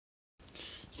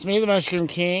It's me, the Mushroom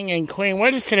King and Queen.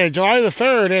 What is today? July the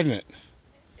 3rd, isn't it?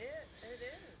 It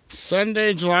is.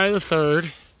 Sunday, July the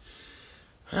 3rd.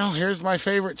 Well, here's my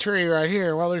favorite tree right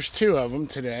here. Well, there's two of them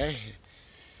today.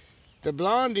 The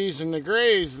blondies and the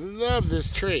grays love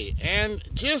this tree. And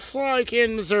just like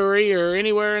in Missouri or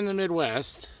anywhere in the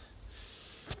Midwest,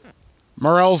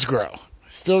 morels grow.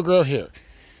 Still grow here.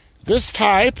 This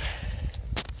type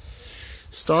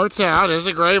starts out as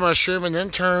a gray mushroom and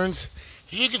then turns.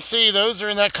 You can see those are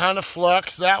in that kind of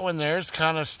flux. That one there is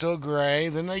kind of still gray.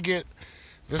 Then they get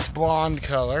this blonde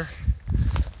color.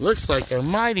 Looks like there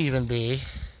might even be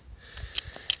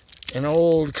an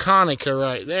old conica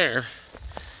right there.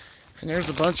 And there's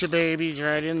a bunch of babies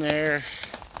right in there.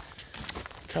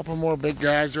 A couple more big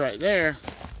guys right there.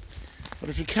 But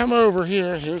if you come over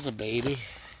here, here's a baby.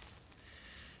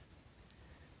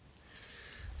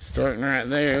 Starting right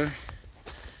there.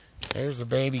 There's a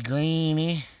baby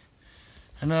greenie.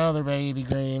 Another baby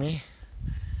greenie.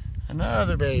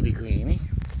 Another baby greenie.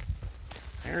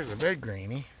 There's a big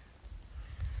greenie.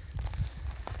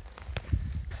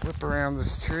 Flip around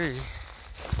this tree.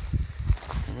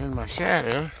 And in my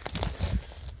shadow,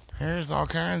 there's all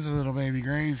kinds of little baby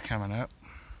grays coming up.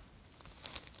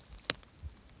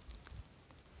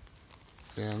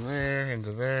 Down there,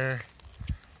 into there.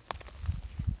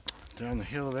 Down the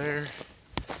hill there.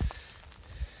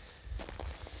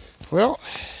 Well,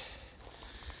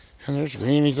 and there's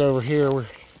greenies over here where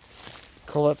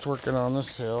Colette's working on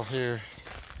this hill here.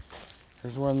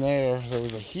 There's one there. There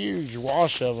was a huge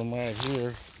wash of them right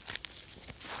here.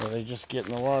 So they just get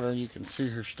in the water and you can see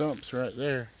her stumps right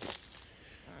there.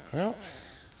 Well,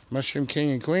 Mushroom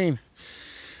King and Queen,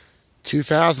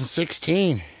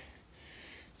 2016,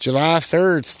 July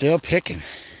 3rd, still picking.